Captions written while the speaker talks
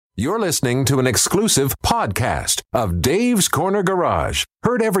You're listening to an exclusive podcast of Dave's Corner Garage.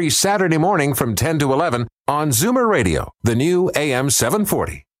 Heard every Saturday morning from 10 to 11 on Zoomer Radio, the new AM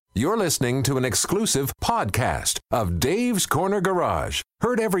 740. You're listening to an exclusive podcast of Dave's Corner Garage.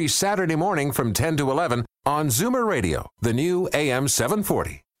 Heard every Saturday morning from 10 to 11 on Zoomer Radio, the new AM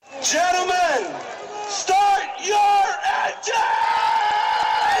 740. Gentlemen, start your engine!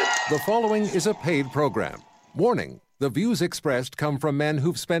 The following is a paid program. Warning. The views expressed come from men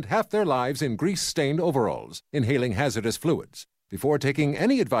who've spent half their lives in grease-stained overalls, inhaling hazardous fluids. Before taking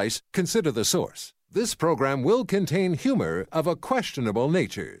any advice, consider the source. This program will contain humor of a questionable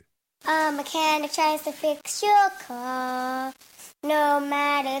nature. A mechanic tries to fix your car, no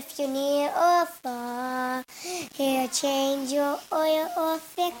matter if you're near or far. He'll change your oil or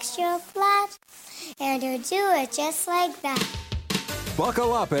fix your flat, and he'll do it just like that.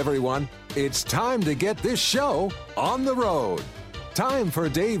 Buckle up, everyone. It's time to get this show on the road. Time for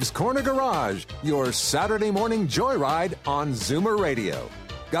Dave's Corner Garage, your Saturday morning joyride on Zoomer Radio.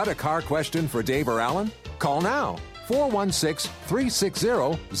 Got a car question for Dave or Alan? Call now,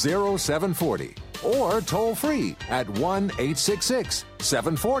 416-360-0740. Or toll free at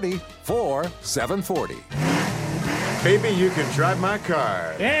 1-866-740-4740. Baby, you can drive my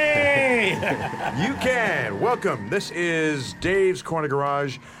car. Hey! You can. Welcome. This is Dave's Corner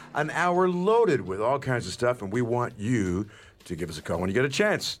Garage, an hour loaded with all kinds of stuff, and we want you to give us a call when you get a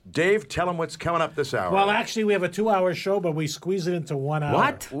chance. Dave, tell them what's coming up this hour. Well, actually, we have a 2-hour show, but we squeeze it into 1 hour.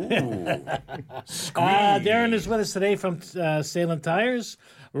 What? Ooh. Darren is with us today from Salem Tires.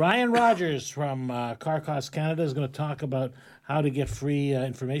 Ryan Rogers from Car Cost Canada is going to talk about how to get free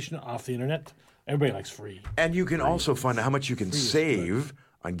information off the internet. Everybody likes free. And you can also find out how much you can save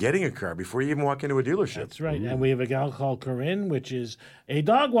on getting a car before you even walk into a dealership. That's right. Ooh. And we have a gal called Corinne, which is a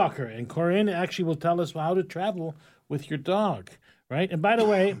dog walker. And Corinne actually will tell us how to travel with your dog, right? And by the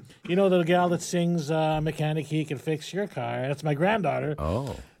way, you know the gal that sings Mechanic, he can fix your car. That's my granddaughter.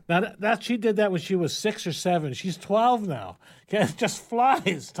 Oh. Now, that she did that when she was 6 or 7. She's 12 now. It just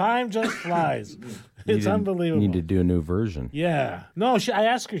flies. Time just flies. It's unbelievable. You need to do a new version. Yeah. No, I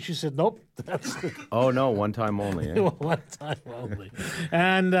asked her. She said, nope. Oh, no, one time only. Eh? One time only.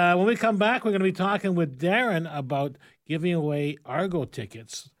 And when we come back, we're going to be talking with Darren about giving away Argo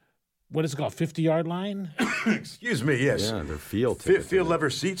tickets. What is it called? 50-yard line? Excuse me, yes. Yeah, they're field tickets. Field lever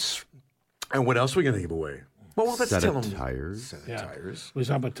seats. And what else are we going to give away? Well, let's set tell of them. tires. Set of tires. We're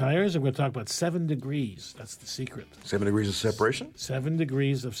talking about tires, and we're going to talk about 7 degrees. That's the secret. 7 degrees of separation? 7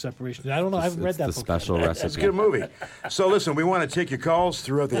 degrees of separation. I don't know. I haven't read that It's book. the special recipe. It's a good movie. So listen, we want to take your calls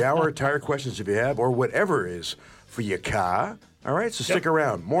throughout the hour, tire questions if you have, or whatever it is for your car. All right, so stick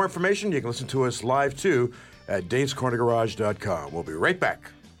around. More information, you can listen to us live, too, at davescornergarage.com. We'll be right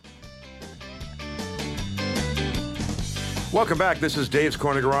back. Welcome back. This is Dave's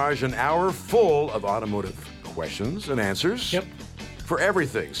Corner Garage, an hour full of automotive questions and answers for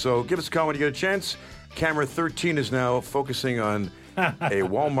everything. So give us a call when you get a chance. Camera 13 is now focusing on a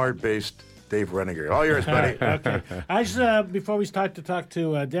Walmart-based Dave Renegade. All yours, buddy. Okay. I just, before we start to talk to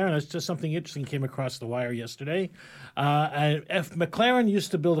Darren, it's just something interesting came across the wire yesterday. McLaren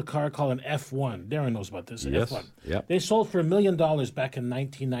used to build a car called an F1. Darren knows about this. Yes. F1. Yep. They sold for $1 million back in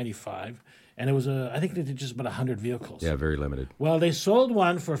 1995. And it was I think they did just about 100 vehicles. Yeah, very limited. Well, they sold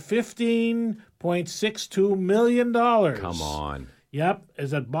one for $15.62 million. Come on. Yep.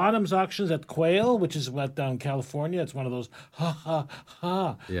 Is at Bottoms Auctions at Quail, which is down in California. It's one of those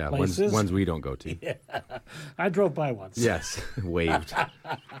places. Ones we don't go to. Yeah. I drove by once. Yes, waved.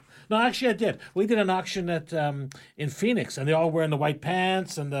 No, actually, I did. We did an auction at in Phoenix, and they all wearing the white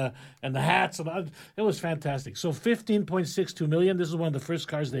pants and the hats, and it was fantastic. So $15.62 million. This is one of the first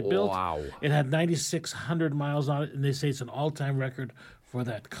cars they built. Wow! It had 9,600 miles on it, and they say it's an all-time record for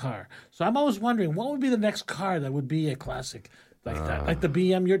that car. So I'm always wondering, what would be the next car that would be a classic like that, like the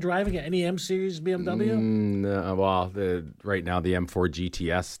BM you're driving, any M Series BMW? Right now the M4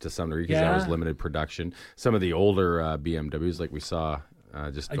 GTS to some degree because that was limited production. Some of the older BMWs, like we saw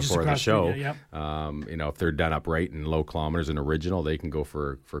just before the show, if they're done up right and low kilometers and original, they can go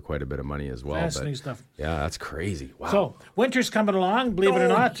for quite a bit of money as well. Fascinating stuff. Yeah, that's crazy. Wow. So winter's coming along, believe it or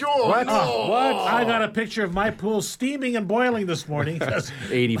not. What? What? I got a picture of my pool steaming and boiling this morning.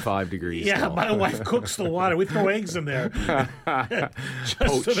 85 degrees. Yeah, still. my wife cooks the water. We throw eggs in there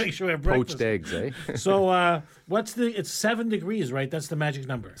just to make sure we have breakfast. Poached eggs, eh? So it's 7 degrees, right? That's the magic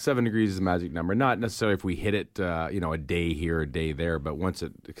number. 7 degrees is the magic number. Not necessarily if we hit it, a day here, a day there, but once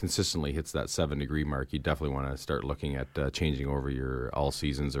it consistently hits that 7 degree mark, you definitely want to start looking at changing over your all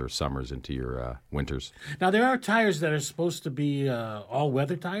seasons or summers into your winters. Now, there are tires that are supposed to be all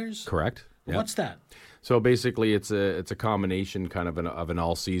weather tires. Correct. Yep. What's that? So basically, it's a combination kind of an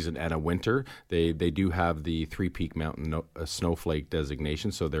all season and a winter. They do have the Three Peak Mountain snowflake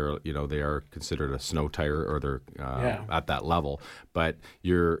designation, so they are considered a snow tire, or they're at that level. But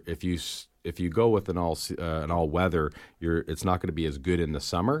if you go with an all weather, it's not going to be as good in the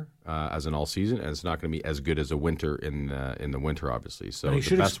summer as an all season, and it's not going to be as good as a winter in the winter, obviously. So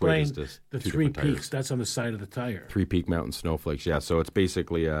the best way is the Three Peaks. That's on the side of the tire. Three Peak Mountain snowflakes. Yeah, so it's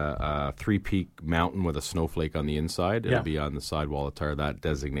basically a Three Peak Mountain with a snowflake on the inside. It'll be on the sidewall of the tire. That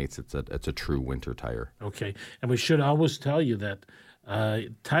designates it's a true winter tire. Okay, and we should always tell you that.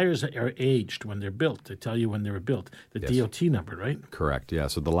 Tires are aged when they're built. They tell you when they were built. The DOT number, right? Correct. Yeah.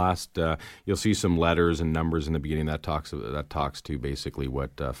 So the last, you'll see some letters and numbers in the beginning that talks to basically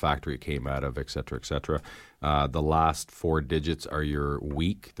what factory it came out of, et cetera, et cetera. The last 4 digits are your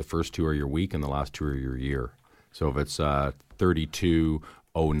week. The first 2 are your week, and the last 2 are your year. So if it's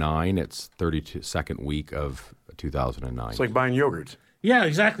 3209, it's 32nd week of 2009. It's like buying yogurt. Yeah,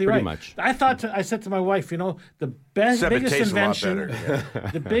 exactly Pretty right. Much. I said to my wife, the biggest invention,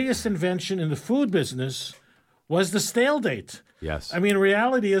 the biggest invention in the food business was the stale date. Yes. I mean,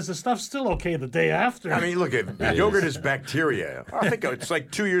 reality is the stuff's still okay the day after. I mean, look, yogurt is bacteria. I think it's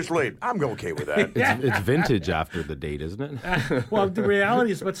like 2 years late. I'm okay with that. It's vintage after the date, isn't it? Well, the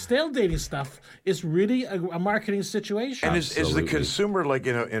reality is, but stale dating stuff is really a marketing situation. And is the consumer like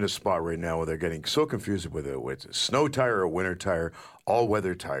in a spot right now where they're getting so confused with a snow tire or a winter tire,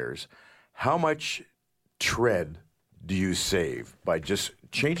 all-weather tires? How much tread do you save by just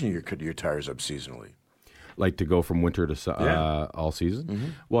changing your tires up seasonally? Like to go from winter to all season? Mm-hmm.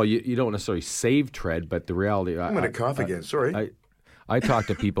 Well, you don't necessarily save tread, but the reality... I'm going to cough again. Sorry. I talk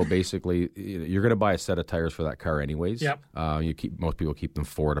to people basically, you're going to buy a set of tires for that car anyways. Yep. Most people keep them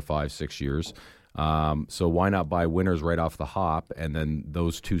 4 to 5, 6 years. So why not buy winters right off the hop, and then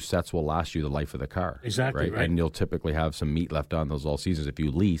those 2 sets will last you the life of the car. Exactly, right. And you'll typically have some meat left on those all seasons if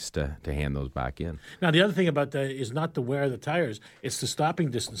you lease to hand those back in. Now, the other thing about that is not the wear of the tires, it's the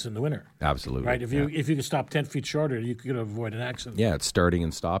stopping distance in the winter. Absolutely. Right? If you can stop 10 feet shorter, you could avoid an accident. Yeah, it's starting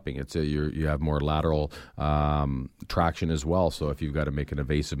and stopping. It's you have more lateral traction as well. So if you've got to make an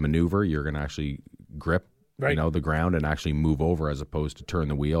evasive maneuver, you're going to actually grip the ground and actually move over, as opposed to turn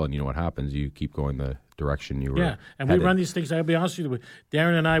the wheel. And you know what happens? You keep going the direction you were and headed. We run these things. I'll be honest with you.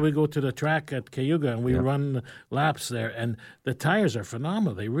 Darren and I, we go to the track at Cayuga, and we run laps there. And the tires are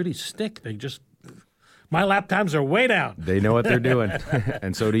phenomenal. They really stick. They just... My lap times are way down. They know what they're doing,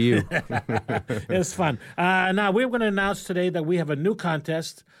 and so do you. It's fun. Now, we're going to announce today that we have a new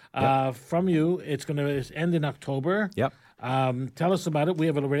contest from you. It's going to end in October. Yep. Tell us about it. We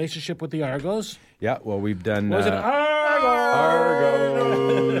have a relationship with the Argos. Yeah, well, we've done... Was it Argos?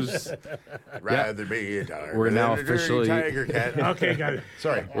 Rather be a tiger. We're now officially... Tiger cat. Okay, got it.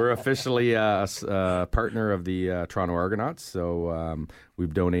 Sorry. We're officially a partner of the Toronto Argonauts, so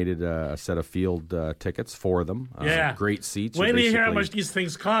we've donated a set of field tickets for them. Great seats. Wait till you hear how much these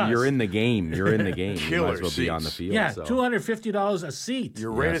things cost. You're in the game. Killer You might as well be on the field. Yeah, so. $250 a seat.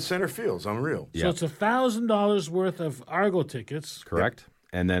 You're right at center field. It's unreal. So it's $1,000 worth of Argo tickets. Correct. Yep.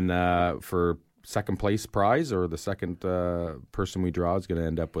 And then for second place prize, or the second person we draw, is going to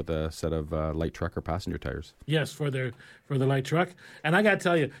end up with a set of light truck or passenger tires. Yes, for the light truck. And I got to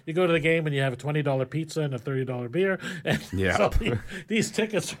tell you, you go to the game and you have a $20 pizza and a $30 beer. And so these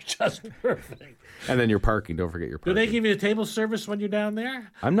tickets are just perfect. And then your parking. Don't forget your parking. Do they give you a table service when you're down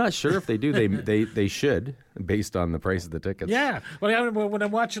there? I'm not sure if they do. They should, based on the price of the tickets. Yeah. Well, when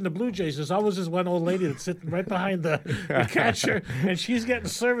I'm watching the Blue Jays, there's always this one old lady that's sitting right behind the catcher, and she's getting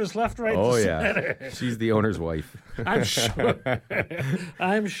service left, right, and center. She's the owner's wife. I'm sure.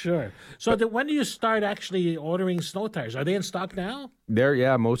 I'm sure. So when do you start actually ordering snow tires? Are they in stock now?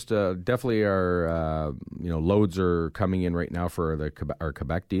 Most definitely are. Loads are coming in right now for our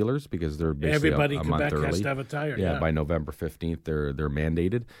Quebec dealers, because they're basically everybody a in month Quebec early. has to have a tire. Yeah, by November 15th, they're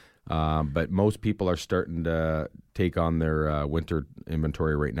mandated. But most people are starting to take on their winter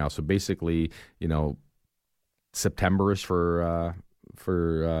inventory right now. So basically, September is for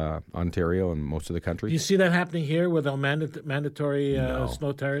Ontario and most of the country. Do you see that happening here with mandatory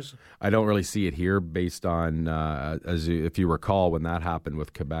snow tires? I don't really see it here, based on, if you recall, when that happened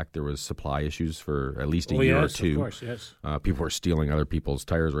with Quebec, there was supply issues for at least a year or two. Of course, yes. People were stealing other people's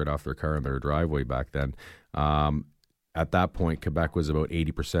tires right off their car in their driveway back then. At that point, Quebec was about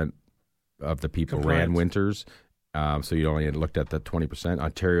 80% of the people ran winters. So you only looked at the 20%.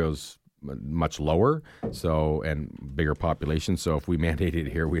 Ontario's much lower, and bigger population. So if we mandated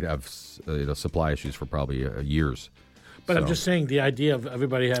it here, we'd have supply issues for probably years. But I'm just saying, the idea of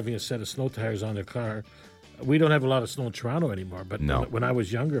everybody having a set of snow tires on their car. We don't have a lot of snow in Toronto anymore. But when I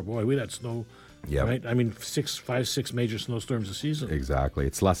was younger, boy, we had snow Yeah. Right? I mean, 5-6 major snowstorms a season. Exactly.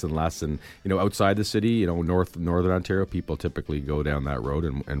 It's less and less. And, outside the city, northern Ontario, people typically go down that road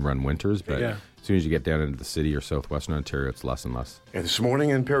and run winters. But as soon as you get down into the city or southwestern Ontario, it's less and less. And this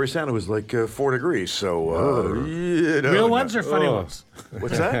morning in Parry Sound, it was like 4 degrees. So, real ones or funny ones?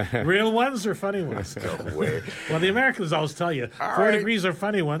 What's that? Real ones or funny ones? No way. Well, the Americans always tell you 4 degrees are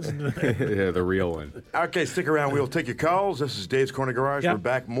funny ones. Yeah, the real one. Okay, stick around. We'll take your calls. This is Dave's Corner Garage. Yep. We're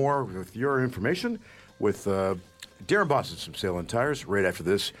back more with your information with Darren Boston from Salem Tires right after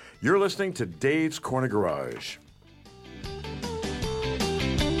this. You're listening to Dave's Corner Garage.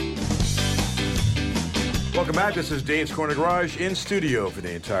 Welcome back. This is Dave's Corner Garage in studio for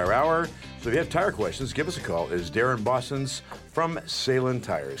the entire hour. So if you have tire questions, give us a call. It's Darren Boston's from Salem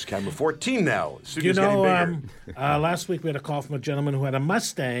Tires. Camera 14 now. Studio's getting bigger. Last week we had a call from a gentleman who had a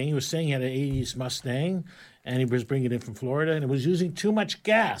Mustang. He was saying he had an 80s Mustang, and he was bringing it in from Florida, and it was using too much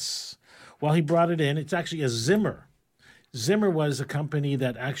gas. Well, he brought it in. It's actually a Zimmer. Zimmer was a company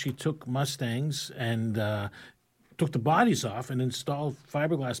that actually took Mustangs and took the bodies off and installed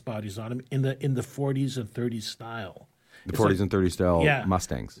fiberglass bodies on them in the 40s and 30s style. The 40s and 30s style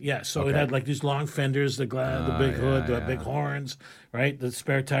Mustangs. Yeah, so it had like these long fenders, the big hood, the big horns, right? The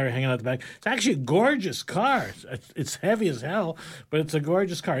spare tire hanging out the back. It's actually a gorgeous car. It's heavy as hell, but it's a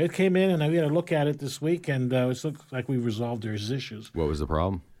gorgeous car. It came in, and we had a look at it this week, and it looks like we resolved those issues. What was the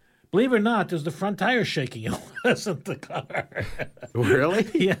problem? Believe it or not, there's the front tire shaking. It wasn't the car. Really?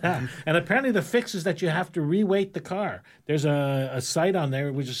 Yeah. And apparently the fix is that you have to reweight the car. There's a site on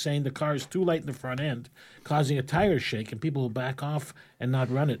there which is saying the car is too light in the front end, causing a tire shake, and people will back off and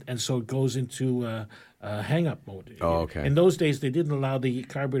not run it. And so it goes into hang-up mode. Oh, okay. In those days, they didn't allow the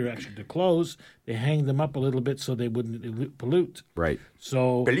carburetor actually to close. They hanged them up a little bit so they wouldn't pollute. Right.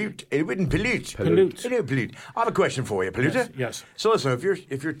 So Pollute. It wouldn't pollute. Pollute. It didn't pollute. I have a question for you, Polluter. Yes. So listen, if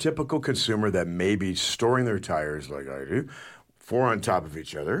you're a typical consumer that may be storing their tires like I do, 4 on top of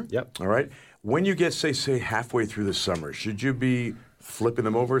each other. Yep. All right. When you get say halfway through the summer, should you be flipping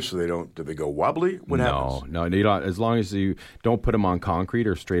them over so do they go wobbly? What happens? No, you don't. As long as you don't put them on concrete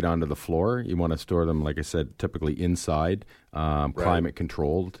or straight onto the floor, you want to store them, like I said, typically inside, climate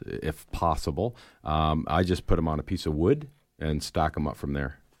controlled if possible. I just put them on a piece of wood and stack them up from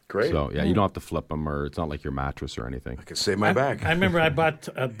there. Great. So, you don't have to flip them, or it's not like your mattress or anything. I can save my back. I remember I bought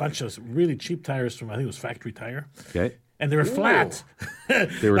a bunch of really cheap tires from, I think it was Factory Tire. Okay. And they were flat.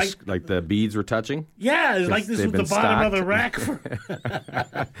 They were like the beads were touching? Yeah, it's like this was the bottom of the rack.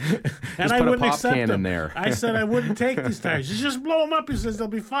 And I wouldn't accept them. In there. I said I wouldn't take these tires. You just blow them up. He says they'll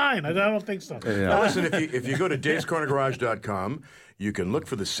be fine. I don't think so. Yeah. Now listen, if you go to davescornergarage.com, you can look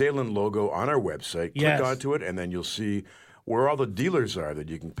for the Salem logo on our website. Click onto it, and then you'll see where all the dealers are that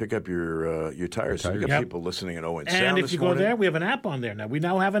you can pick up your tires. So you got people listening in Owen Sound. And if you go there, we have an app on there now. We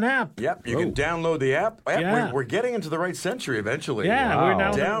now have an app. Yep, you can download the app. We're getting into the right century eventually. Yeah, wow. we're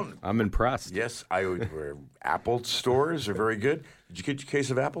now down. I'm impressed. Yes, Apple stores are very good. Did you get your case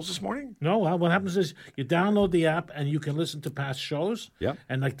of apples this morning? No, well, what happens is you download the app and you can listen to past shows. Yep.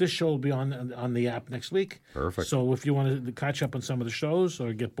 And like this show will be on the app next week. Perfect. So if you want to catch up on some of the shows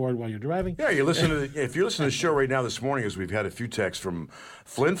or get bored while you're driving. Yeah, if you listen to the show right now this morning, as we've had a few texts from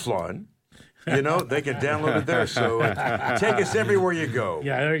Flin Flon, they can download it there. So take us everywhere you go.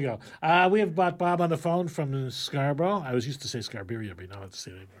 Yeah, there you go. We have Bob on the phone from Scarborough. I was used to say Scarberia, but now I have to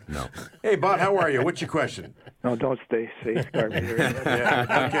say it anymore. No. Hey, Bob, how are you? What's your question? No, don't say Scarberia.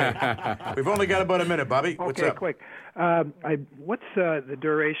 Okay. We've only got about a minute, Bobby. What's up? Okay, quick. What's the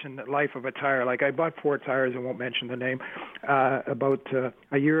duration, life of a tire? Like I bought 4 tires, I won't mention the name, about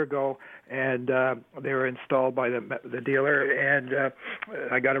a year ago, and they were installed by the dealer, and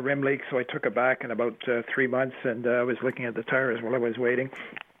I got a rim leak, so I took it back in about 3 months, and I was looking at the tires while I was waiting,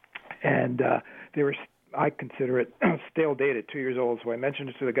 and they were, I consider it stale dated, 2 years old, so I mentioned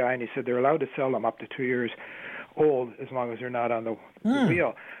it to the guy, and he said they're allowed to sell them up to 2 years old as long as they're not on the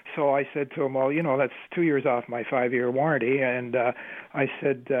wheel. So I said to him, well, that's 2 years off my 5-year warranty. And I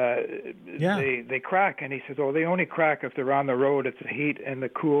said, they crack. And he says, oh, they only crack if they're on the road. It's the heat and the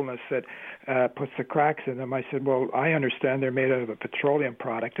coolness that puts the cracks in them. I said, well, I understand they're made out of a petroleum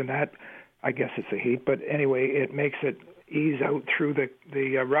product, and that, I guess it's the heat. But anyway, it makes it ease out through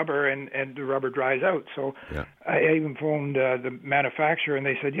the rubber, and the rubber dries out. So I even phoned the manufacturer, and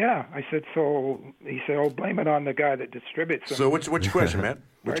they said, yeah. I said, so he said, oh, blame it on the guy that distributes them. So what's your question, Matt?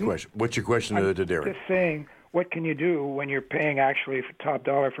 What's your question to Darren? Just saying, what can you do when you're paying actually top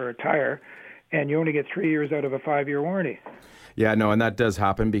dollar for a tire, and you only get 3 years out of a 5-year warranty? Yeah, no, and that does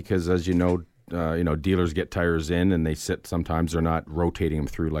happen because, as you know, dealers get tires in and they sit. Sometimes they're not rotating them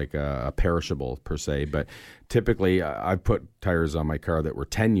through like a perishable per se, but typically I've put tires on my car that were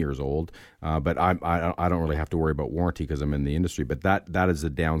 10 years old. But I don't really have to worry about warranty because I'm in the industry. But that is the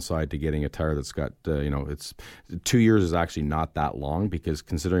downside to getting a tire that's got it's 2 years is actually not that long, because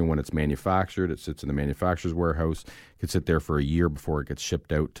considering when it's manufactured, it sits in the manufacturer's warehouse. It could sit there for a year before it gets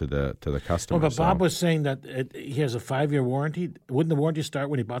shipped out to the customer. Well, but Bob was saying that he has a 5-year warranty. Wouldn't the warranty start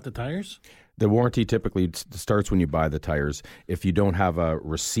when he bought the tires? The warranty typically starts when you buy the tires. If you don't have a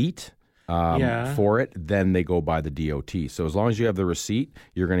receipt for it, then they go by the DOT. So as long as you have the receipt,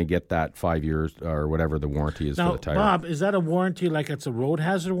 you're going to get that 5 years or whatever the warranty is for the tire. Bob, is that a warranty like it's a road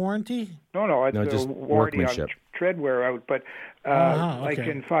hazard warranty? No, it's just a warranty on tread wear out. But like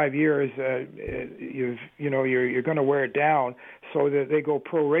in 5 years, you're going to wear it down, so that they go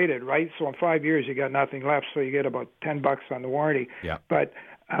prorated, right? So in 5 years, you got nothing left, so you get about $10 on the warranty. Yeah. But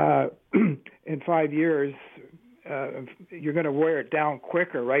in 5 years, you're going to wear it down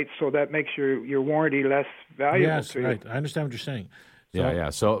quicker, right? So that makes your warranty less valuable. Yes, right. I understand what you're saying. So,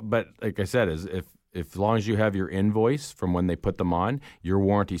 So, but like I said, if as long as you have your invoice from when they put them on, your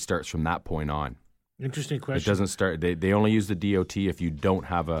warranty starts from that point on. Interesting question. It doesn't start. They only use the DOT if you don't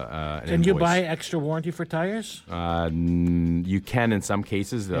have an Can invoice. you buy extra warranty for tires? You can in some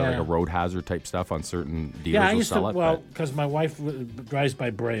cases, like a road hazard type stuff on certain dealers. Yeah, I used will sell to. Well, because my wife drives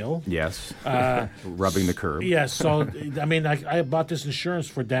by Braille. Yes, rubbing the curb. Yes, so I mean, I bought this insurance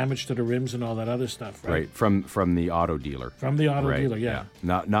for damage to the rims and all that other stuff. Right, from the auto dealer. From the auto dealer, yeah.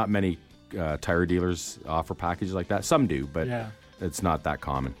 Not many tire dealers offer packages like that. Some do, but. Yeah. It's not that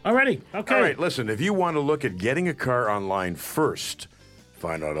common. Alrighty, okay. All right, listen, if you want to look at getting a car online first,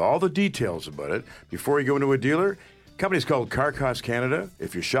 find out all the details about it before you go into a dealer, company's called Car Cost Canada.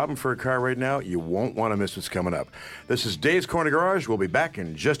 If you're shopping for a car right now, you won't want to miss what's coming up. This is Dave's Corner Garage. We'll be back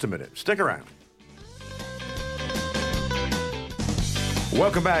in just a minute. Stick around.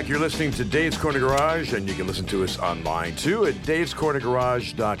 Welcome back. You're listening to Dave's Corner Garage, and you can listen to us online, too, at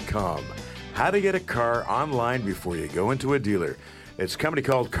davescornergarage.com. How to get a car online before you go into a dealer. It's a company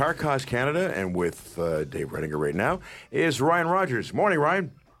called Car Cost Canada, and with Dave Redinger right now is Ryan Rogers. Morning,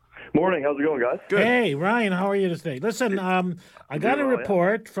 Ryan. Morning. How's it going, guys? Good. Hey, Ryan, how are you today? Listen, I got a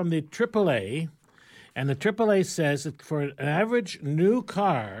report from the AAA, and the AAA says that for an average new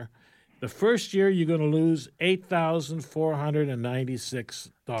car, the first year you're going to lose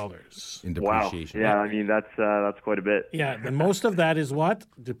 $8,496 in depreciation. Wow. Yeah, I mean that's quite a bit. Yeah, and most of that is what?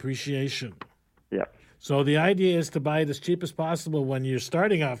 Depreciation. Yeah. So the idea is to buy it as cheap as possible when you're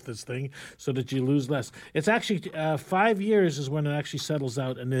starting off this thing so that you lose less. It's actually 5 years is when it actually settles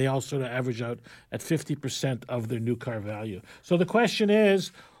out, and they all sort of average out at 50% of their new car value. So the question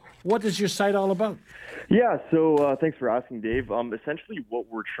is, what is your site all about? Yeah, so thanks for asking, Dave. Essentially what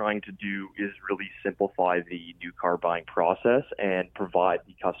we're trying to do is really simplify the new car buying process and provide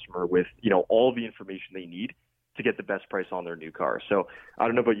the customer with, all the information they need to get the best price on their new car. So I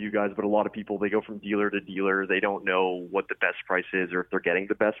don't know about you guys, but a lot of people, they go from dealer to dealer. They don't know what the best price is or if they're getting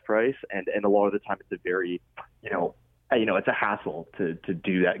the best price. And a lot of the time it's a very, it's a hassle to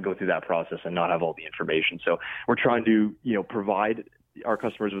do that, go through that process and not have all the information. So we're trying to, provide our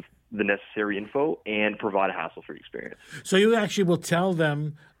customers with the necessary info and provide a hassle-free experience. So you actually will tell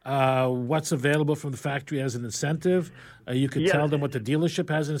them what's available from the factory as an incentive. You could tell them what the dealership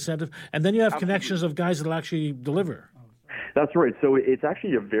has an incentive. And then you have connections of guys that will actually deliver. That's right. So it's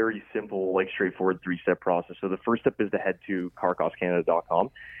actually a very simple, straightforward 3-step process. So the first step is to head to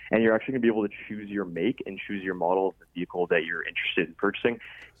carcostcanada.com, and you're actually going to be able to choose your make and choose your model of the vehicle that you're interested in purchasing.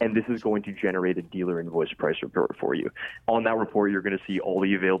 And this is going to generate a dealer invoice price report for you. On that report, you're going to see all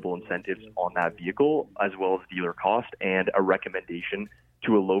the available incentives on that vehicle, as well as dealer cost and a recommendation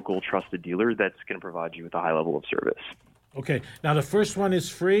to a local trusted dealer that's going to provide you with a high level of service. Okay. Now, the first one is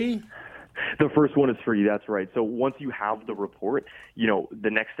free? The first one is free, that's right. So once you have the report, the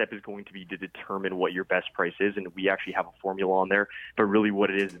next step is going to be to determine what your best price is, and we actually have a formula on there. But really what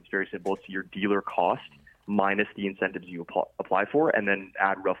it is, it's very simple. It's your dealer cost minus the incentives you apply for, and then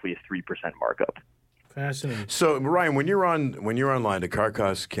add roughly a 3% markup. Fascinating. So, Ryan, when you're online to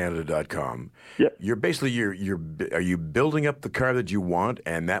carcostcanada.com, you're basically are you building up the car that you want,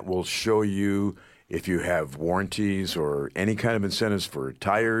 and that will show you if you have warranties or any kind of incentives for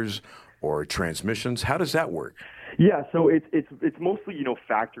tires or transmissions? How does that work? Yeah, so it's mostly,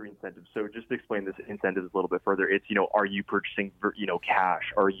 factory incentives. So just to explain this incentives a little bit further, it's, are you purchasing, cash?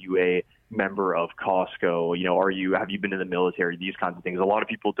 Are you a member of Costco? Have you been in the military? These kinds of things. A lot of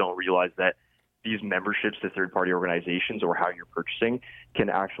people don't realize that, these memberships to third-party organizations or how you're purchasing can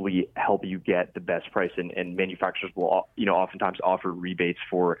actually help you get the best price. And manufacturers will, oftentimes offer rebates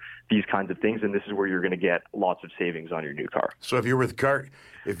for these kinds of things. And this is where you're going to get lots of savings on your new car. So if you're with Costco,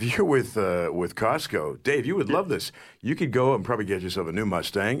 Dave, you would love this. You could go and probably get yourself a new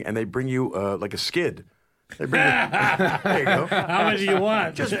Mustang, and they bring you like a skid. There you go. How much do you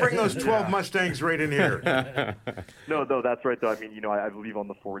want? Just bring those 12 Mustangs right in here. No, that's right. Though I mean, I believe on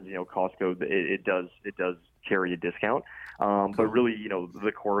the Fords, Costco, it does carry a discount. But really,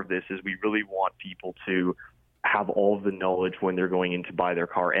 the core of this is we really want people to have all of the knowledge when they're going in to buy their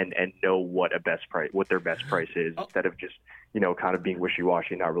car and know what their best price is, instead of just kind of being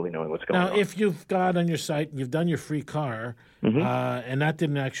wishy-washy, not really knowing what's going on. Now, if you've got on your site, you've done your free car, and that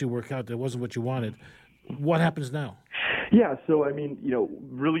didn't actually work out, that wasn't what you wanted, what happens now? Yeah, so I mean,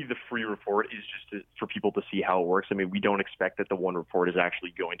 really the free report is just for people to see how it works. I mean, we don't expect that the one report is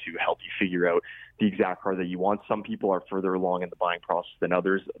actually going to help you figure out the exact car that you want. Some people are further along in the buying process than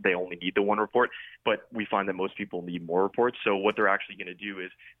others. They only need the one report, but we find that most people need more reports. So what they're actually going to do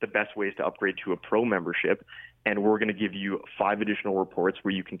is the best way is to upgrade to a pro membership, and we're going to give you 5 additional reports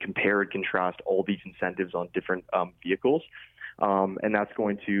where you can compare and contrast all these incentives on different vehicles. And that's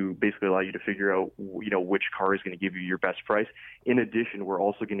going to basically allow you to figure out, which car is going to give you your best price. In addition, we're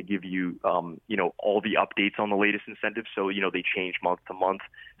also going to give you, all the updates on the latest incentives. So, they change month to month.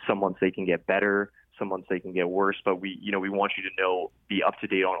 Some months they can get better. Some months they can get worse. But we want you to be up to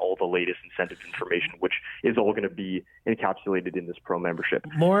date on all the latest incentive information, which is all going to be encapsulated in this pro membership.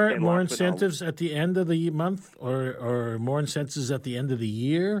 More incentives at the end of the month, or more incentives at the end of the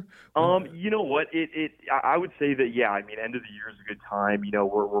year? You know what? I would say that, yeah, I mean, end of the year is a good time.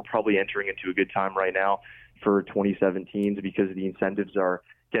 We're probably entering into a good time right now for 2017 because the incentives are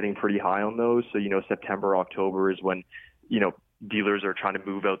getting pretty high on those. So, September, October is when, dealers are trying to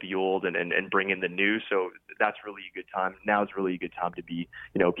move out the old and bring in the new. So that's really a good time. Now is really a good time to be,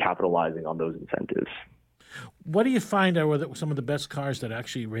 capitalizing on those incentives. What do you find are some of the best cars that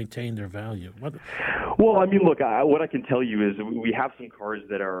actually retain their value? Well, I mean, look, what I can tell you is we have some cars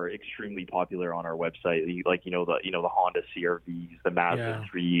that are extremely popular on our website, like the Honda CR-Vs, the Mazda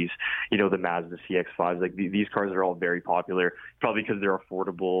 3s, the Mazda CX-5s. Like these cars are all very popular, probably because they're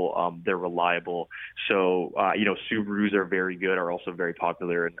affordable, they're reliable. So Subarus are very good, are also very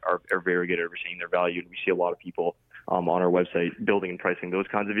popular, and are very good at retaining their value. And we see a lot of people on our website building and pricing those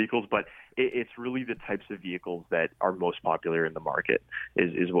kinds of vehicles, but it's really the types of vehicles that are most popular in the market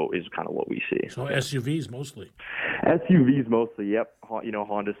is kind of what we see. So SUVs mostly. SUVs mostly, yep.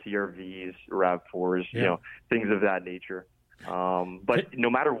 Honda CR-Vs, RAV4s, things of that nature. But no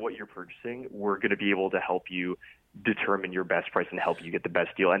matter what you're purchasing, we're going to be able to help you determine your best price and help you get the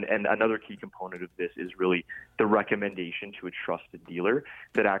best deal. And another key component of this is really the recommendation to a trusted dealer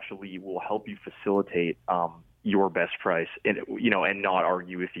that actually will help you facilitate your best price, and not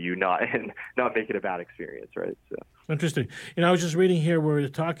argue with you, not make it a bad experience, right? So interesting. I was just reading here where they're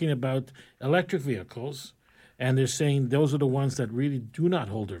talking about electric vehicles, and they're saying those are the ones that really do not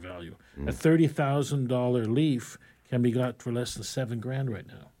hold their value. A $30,000 Leaf can be got for less than $7,000 right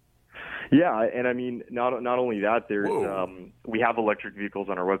now. Yeah, and I mean, not only that, there's we have electric vehicles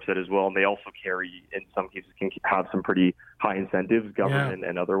on our website as well, and they also carry, in some cases, can have some pretty high incentives, government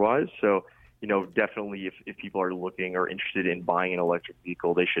and otherwise. So, definitely if people are looking or interested in buying an electric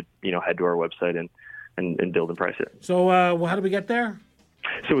vehicle, they should, head to our website and build and price it. So how do we get there?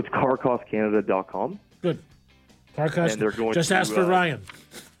 So it's carcostcanada.com. Good. Carcost. Just ask for Ryan.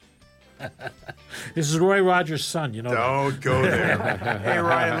 This is Roy Rogers' son, Don't go there. Hey,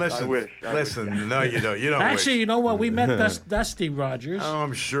 Ryan, listen. Listen. No, you don't. You don't. Actually, you know what? We met Dusty Rogers. Oh,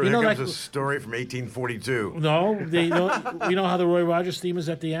 I'm sure. Here comes a story from 1842. No, you know how the Roy Rogers theme is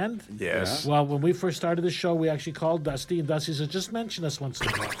at the end? Yes. Well, when we first started the show, we actually called Dusty, and Dusty said, "Just mention us once in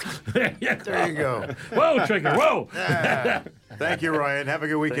a while." There you go. Whoa, Trigger! Whoa. Yeah. Thank you, Ryan. Have a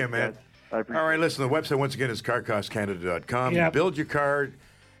good weekend, man. All right, listen. The website once again is carcostcanada.com. Yep. Build your car.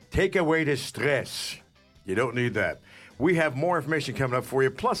 Take away the stress. You don't need that. We have more information coming up for you.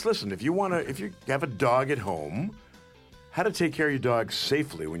 Plus, listen, if you have a dog at home, how to take care of your dog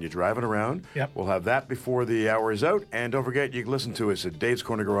safely when you're driving around. Yep. We'll have that before the hour is out. And don't forget, you can listen to us at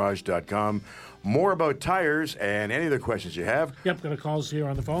davescornergarage.com. More about tires and any other questions you have. Yep, got a calls here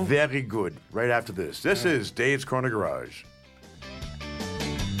on the phone. Very good. Right after this. This is Dave's Corner Garage.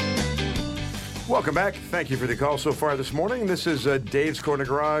 Welcome back. Thank you for the call so far this morning. This is Dave's Corner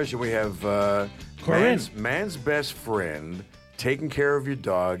Garage, and we have man's best friend taking care of your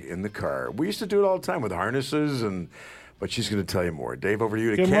dog in the car. We used to do it all the time with harnesses, but she's going to tell you more. Dave, over to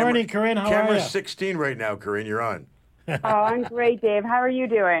you. Good morning, Corinne. How are you? Camera 16 right now, Corinne. You're on. I'm great, Dave. How are you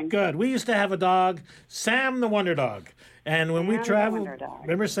doing? Good. We used to have a dog, Sam the Wonder Dog. And when we traveled,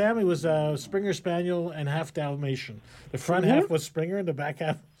 remember Sam? He was a Springer Spaniel and half Dalmatian. The front half was Springer and the back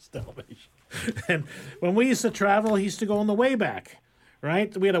half was Dalmatian. And when we used to travel, he used to go on the way back,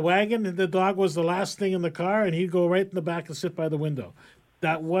 right? We had a wagon and the dog was the last thing in the car and he'd go right in the back and sit by the window.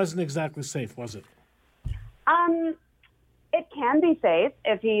 That wasn't exactly safe, was it? It can be safe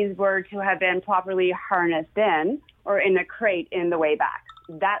if he were to have been properly harnessed in or in a crate in the way back.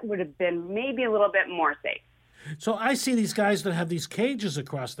 That would have been maybe a little bit more safe. So I see these guys that have these cages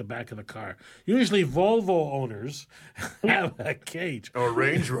across the back of the car. Usually Volvo owners have a cage. Or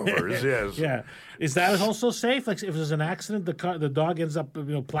Range Rovers, yes. Yeah. Is that also safe? Like if there's an accident, the dog ends up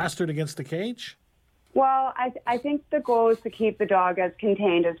plastered against the cage? Well, I think the goal is to keep the dog as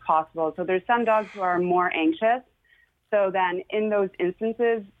contained as possible. So there's some dogs who are more anxious. So then in those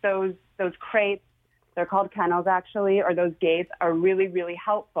instances, those crates, they're called kennels actually, or those gates are really, really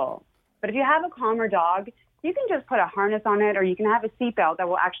helpful. But if you have a calmer dog, you can just put a harness on it, or you can have a seatbelt that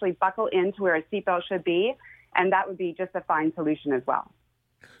will actually buckle into where a seatbelt should be, and that would be just a fine solution as well.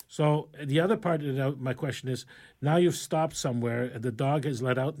 So the other part of my question is, now you've stopped somewhere, the dog is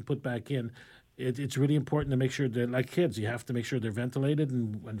let out and put back in. It's really important to make sure that, like kids, you have to make sure they're ventilated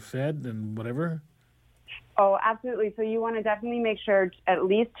and fed and whatever. Oh, absolutely. So you want to definitely make sure at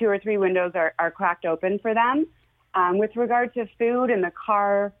least 2 or 3 windows are cracked open for them. With regard to food in the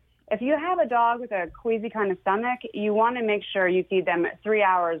car, if you have a dog with a queasy kind of stomach, you want to make sure you feed them 3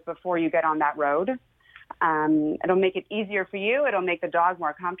 hours before you get on that road. It'll make it easier for you. It'll make the dog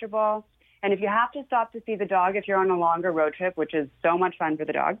more comfortable. And if you have to stop to feed the dog, if you're on a longer road trip, which is so much fun for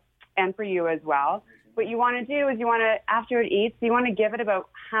the dog and for you as well, what you want to do is after it eats, you want to give it about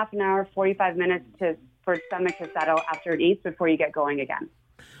half an hour, 45 minutes for its stomach to settle after it eats before you get going again.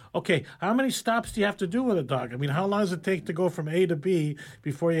 Okay, how many stops do you have to do with a dog? I mean, how long does it take to go from A to B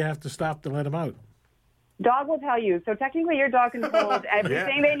before you have to stop to let him out? Dog will tell you. So technically your dog can hold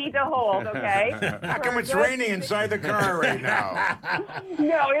everything they need to hold, okay? How come it's raining inside the car right now?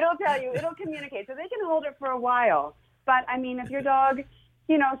 No, it'll tell you. It'll communicate. So they can hold it for a while. But, I mean, if your dog,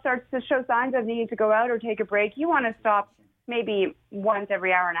 starts to show signs of needing to go out or take a break, you want to stop maybe once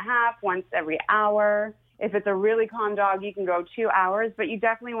every hour and a half, once every hour. If it's a really calm dog, you can go 2 hours, but you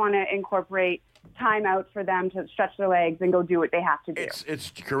definitely want to incorporate time out for them to stretch their legs and go do what they have to do.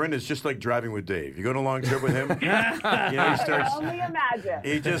 Corinne, it's just like driving with Dave. You go on a long trip with him, he starts. I can only imagine.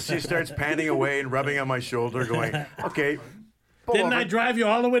 He starts panning away and rubbing on my shoulder, going, "Okay." Didn't I drive you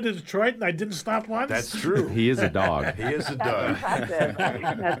all the way to Detroit and I didn't stop once? That's true. He is a dog. He is a dog. That's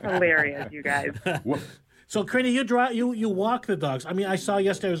impressive. That's hilarious, you guys. So, Crinny, you walk the dogs. I mean, I saw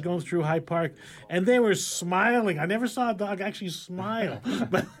yesterday, I was going through Hyde Park, and they were smiling. I never saw a dog actually smile.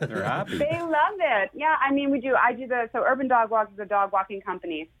 But they're happy. They love it. Yeah, I mean, we do. So Urban Dog Walk is a dog walking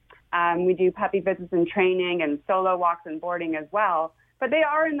company. We do puppy visits and training and solo walks and boarding as well. But they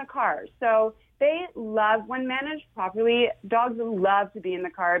are in the car. So they love, when managed properly, dogs love to be in the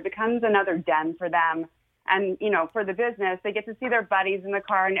car. It becomes another den for them. And, for the business, they get to see their buddies in the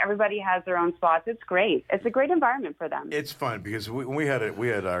car, and everybody has their own spots. It's great. It's a great environment for them. It's fun because we had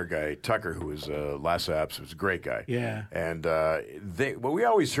our guy, Tucker, who was Lhasa Apso, was a great guy. Yeah. And we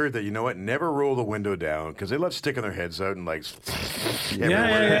always heard that, never roll the window down because they love sticking their heads out and like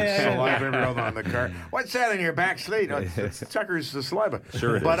saliva everywhere on the car. What's that in your back seat? It's Tucker's saliva.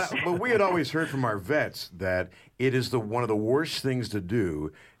 Sure it is. But we had always heard from our vets that it is one of the worst things to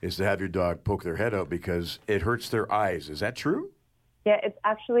do is to have your dog poke their head out because it hurts their eyes. Is that true? Yeah, it's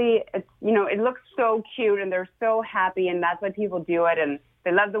actually, it looks so cute and they're so happy and that's why people do it and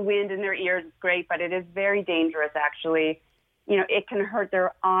they love the wind in their ears. It's great, but it is very dangerous actually. It can hurt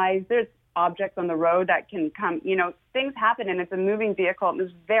their eyes. There's objects on the road that can come, things happen and it's a moving vehicle. It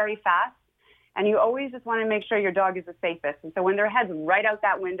moves very fast and you always just want to make sure your dog is the safest. And so when their head's right out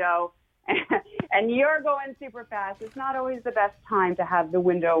that window, and you're going super fast, it's not always the best time to have the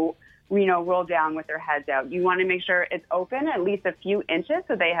window, roll down with their heads out. You want to make sure it's open at least a few inches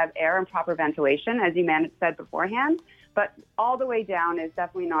so they have air and proper ventilation, as you said beforehand. But all the way down is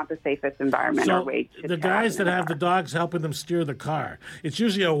definitely not the safest environment or way to the guys that have the dogs helping them steer the car, it's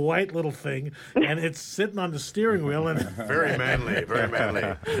usually a white little thing, and it's sitting on the steering wheel. And very manly, very manly.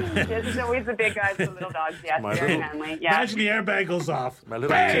 It's always the big guys, the little dogs, yes, very manly. Yeah. Imagine the airbag goes off. My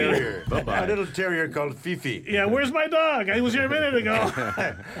little terrier. My little terrier called Fifi. Yeah, where's my dog? I was here a minute ago.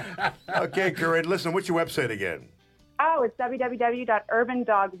 Okay, Corinne, listen, what's your website again? Oh, go. It's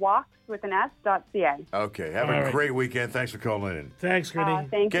www.urbandogwalks.ca. Okay. Have a great weekend. Thanks for calling in. Thanks, Gertie.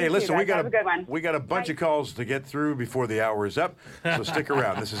 Thank you. Okay, listen, have a good one. we got a bunch of calls to get through before the hour is up, so stick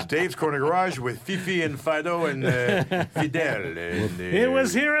around. This is Dave's Corner Garage with Fifi and Fido and Fidel. And, it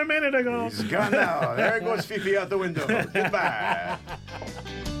was here a minute ago. He's gone now. There goes Fifi out the window. Goodbye.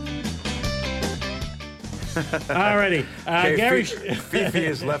 Alrighty. Gary. Fifi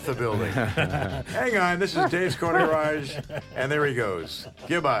has left the building. Hang on. This is Dave's Corner Garage, and there he goes.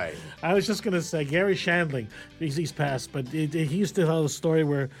 Goodbye. I was just going to say, Gary Shandling, he's passed, but he used to tell a story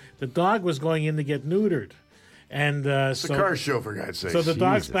where the dog was going in to get neutered. And it's a car show, for God's sake. So the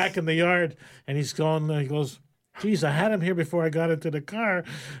dog's back in the yard, and he goes, geez, I had him here before I got into the car.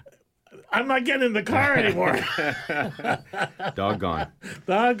 I'm not getting in the car anymore. Doggone.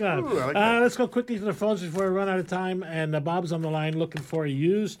 Ooh, like let's go quickly to the phones before we run out of time. And Bob's on the line looking for a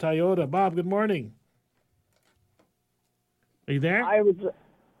used Toyota. Bob, good morning. Are you there? I was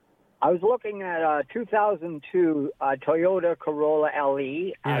looking at a 2002 Toyota Corolla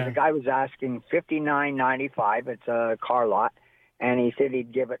LE. The guy was asking $59.95. It's a car lot, and he said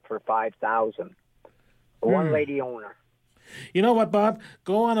he'd give it for $5,000. One lady owner. You know what, Bob?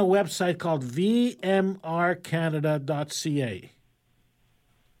 Go on a website called vmrcanada.ca.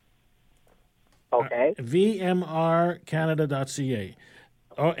 Okay. vmrcanada.ca.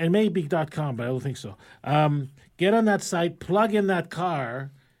 And maybe .com, but I don't think so. Get on that site, plug in that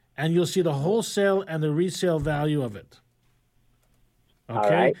car, and you'll see the wholesale and the resale value of it.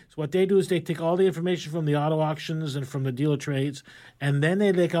 Okay, right. So what they do is they take all the information from the auto auctions and from the dealer trades, and then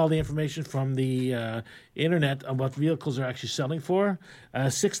they take all the information from the internet on what vehicles are actually selling for.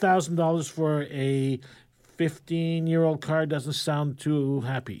 $6,000 for a 15-year-old car doesn't sound too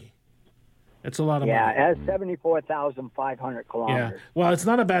happy. It's a lot of money. Yeah, it has 74,500 kilometers. Yeah, well, it's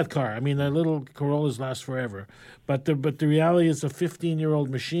not a bad car. I mean, the little Corollas last forever, but the reality is a 15-year-old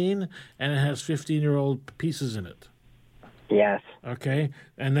machine, and it has 15-year-old pieces in it. Yes. Okay,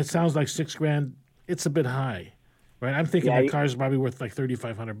 and that sounds like $6,000. It's a bit high, right? I'm thinking that car's probably worth like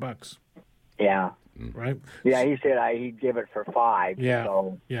 $3,500. Yeah. Right. Yeah, he said he'd give it for $5,000. Yeah.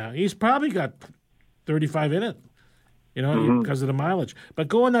 So. Yeah, he's probably got 35 in it, because of the mileage. But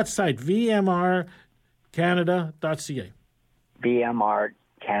go on that site, vmrcanada.ca.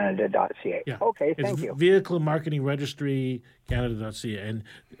 vmrcanada.ca. Yeah. Okay, it's thank you. Vehicle Marketing Registry Canada.ca, and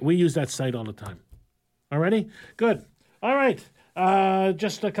we use that site all the time. Alrighty? Good. All right.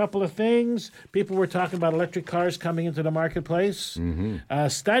 Just a couple of things. People were talking about electric cars coming into the marketplace. A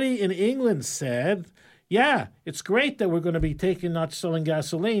study in England said, yeah, it's great that we're going to be not selling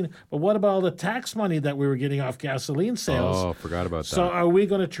gasoline, but what about all the tax money that we were getting off gasoline sales? Oh, forgot about that. So are we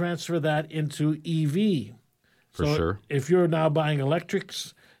going to transfer that into EV? For sure. If you're now buying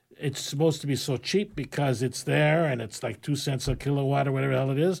electrics, it's supposed to be so cheap because it's there and it's like 2 cents a kilowatt or whatever the hell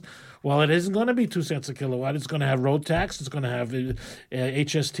it is. Well, it isn't going to be 2 cents a kilowatt. It's going to have road tax. It's going to have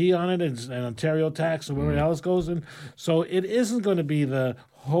HST on it and Ontario tax and wherever else goes in. So it isn't going to be the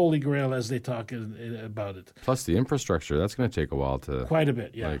holy grail as they talk about it. Plus the infrastructure, that's going to take a while to... Quite a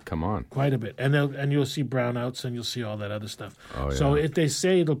bit, yeah. Like, come on. Quite a bit. And you'll see brownouts and you'll see all that other stuff. Oh, yeah. So they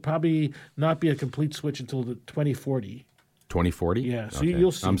say it'll probably not be a complete switch until the 2040. 2040? Yeah, so okay.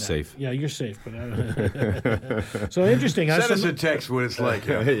 you'll see. I'm that. safe. Yeah, you're safe. But so interesting. Send us a text what it's like.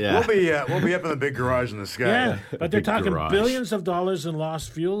 Yeah. We'll be up in the big garage in the sky. Yeah, but they're talking garage. billions of dollars in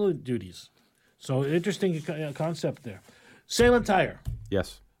lost fuel duties. So interesting concept there. Salem Tire.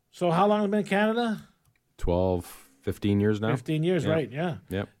 Yes. So how long have you been in Canada? 12, 15 years now. 15 years, right? Yeah.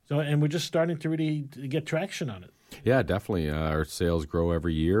 Yep. So and we're just starting to really get traction on it. Yeah, definitely. Our sales grow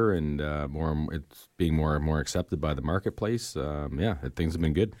every year, and it's being more and more accepted by the marketplace. Things have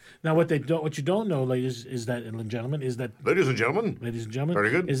been good. Now, what you don't know, ladies and gentlemen, ladies and gentlemen,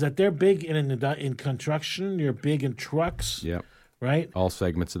 very good. Is that they're big in construction. You're big in trucks. Yeah. Right. All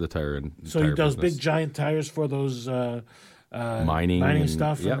segments of the tire and so tire those business. big giant tires for those. Mining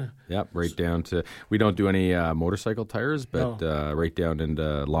stuff. Yep, right down to, we don't do any motorcycle tires, but right down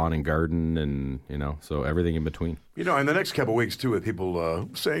into lawn and garden and, so everything in between. In the next couple of weeks, too, with people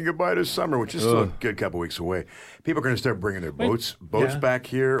saying goodbye to summer, which is still a good couple of weeks away, people are going to start bringing their boats back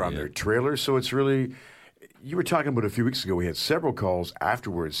here on their trailers. So it's really, you were talking about a few weeks ago, we had several calls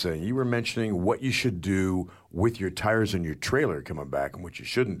afterwards saying you were mentioning what you should do with your tires and your trailer coming back and what you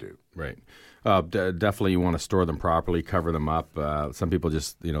shouldn't do. Right. Definitely, you want to store them properly, cover them up. Some people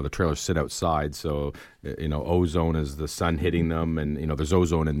just, the trailers sit outside, so ozone is the sun hitting them, and there's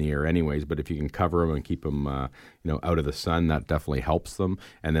ozone in the air anyways. But if you can cover them and keep them, out of the sun, that definitely helps them.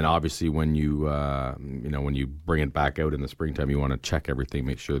 And then obviously when you bring it back out in the springtime, you want to check everything,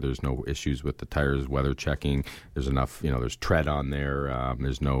 make sure there's no issues with the tires, weather checking. There's enough, there's tread on there.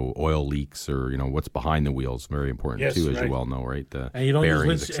 There's no oil leaks or what's behind the wheels. Very important too, as you well know, right? The and you don't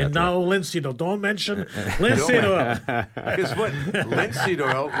bearings, use linseed oil. Don't mention linseed oil. Because what linseed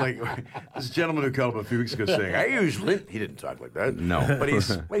oil, like this gentleman who called up a few weeks ago saying, I use he didn't talk like that. No. But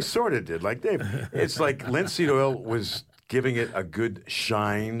he sort of did, like Dave. It's like linseed oil was giving it a good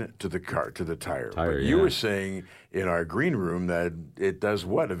shine to the car, to the tire. But you were saying in our green room that it does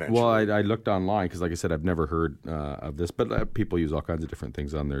what eventually? Well, I looked online because, like I said, I've never heard of this, but people use all kinds of different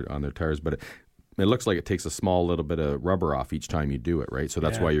things on their tires. But it looks like it takes a small little bit of rubber off each time you do it, right? So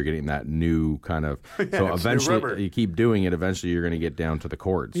that's why you're getting that new kind of. So eventually, you keep doing it. Eventually, you're going to get down to the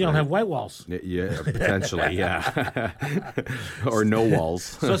cords. You don't have white walls. Yeah, potentially, yeah, or no walls.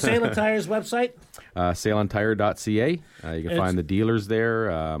 So Salem Tire's website. SalemTire.ca. You can find the dealers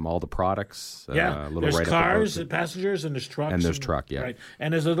there, all the products. There's cars and passengers, and there's trucks. And there's truck, Right.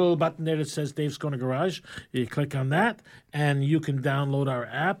 And there's a little button there that says Dave's Corner Garage. You click on that, and you can download our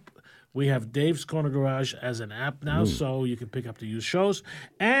app. We have Dave's Corner Garage as an app now, so you can pick up the used shows.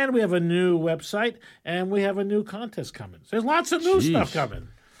 And we have a new website, and we have a new contest coming. So there's lots of new stuff coming.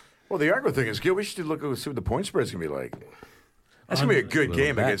 Well, the Argo thing is good. We should look and see what the point spread's going to be like. That's going to be a good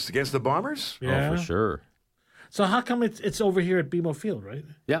game against the Bombers. Yeah. Oh, for sure. So how come it's over here at BMO Field, right?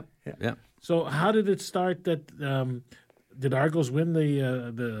 Yeah. So how did it start that did Argos win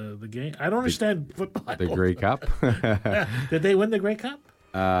the game? I don't understand football. The Grey Cup? Did they win the Grey Cup?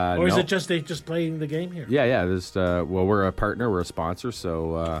 Or is no. it just they just playing the game here? Yeah. This we're a partner, we're a sponsor,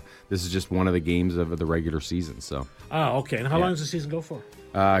 so this is just one of the games of the regular season. So. Oh, okay. And how long does the season go for?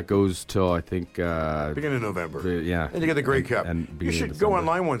 It goes till I think beginning of November. Yeah, and you get the Grey Cup. And you should go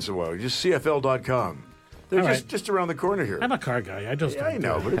online once in a while. Just CFL.com. They're just around the corner here. I'm a car guy. I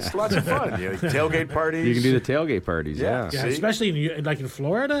know, but it's lots of fun. Tailgate parties. You can do the tailgate parties. Yeah, especially in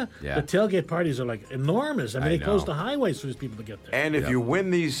Florida. Yeah. The tailgate parties are like enormous. I mean, they close the highways for these people to get there. And if you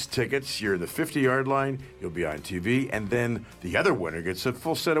win these tickets, you're in the 50-yard line. You'll be on TV, and then the other winner gets a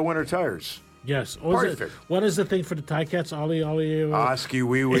full set of winter tires. Yes. Perfect. What is the thing for the Ticats? Ollie. Oski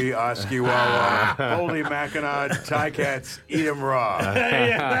wee wee, Oski wawa. Holy Mackinac, Ticats, eat 'em raw.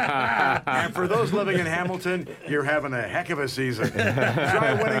 And for those living in Hamilton, you're having a heck of a season.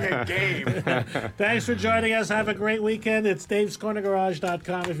 Try winning a game. Thanks for joining us. Have a great weekend. It's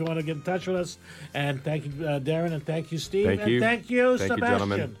davescornergarage.com if you want to get in touch with us. And thank you, Darren, and thank you, Steve. Thank you. And thank you, Sebastian.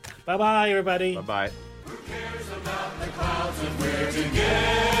 Gentlemen. Bye-bye, everybody. Bye-bye. Who cares about the clouds if we're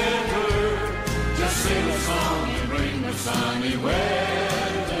together? Just sing a song and bring the sunny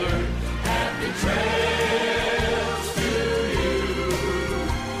weather. Happy trails to you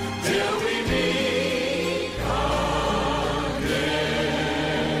till we meet again.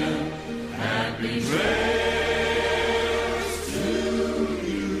 Happy trails to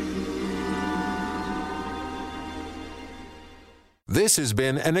you. This has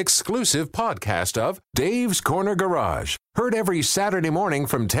been an exclusive podcast of Dave's Corner Garage. Heard every Saturday morning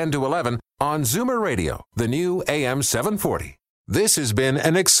from 10 to 11 on Zoomer Radio, the new AM 740. This has been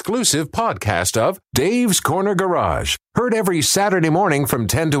an exclusive podcast of Dave's Corner Garage. Heard every Saturday morning from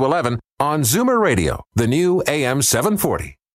 10 to 11 on Zoomer Radio, the new AM 740.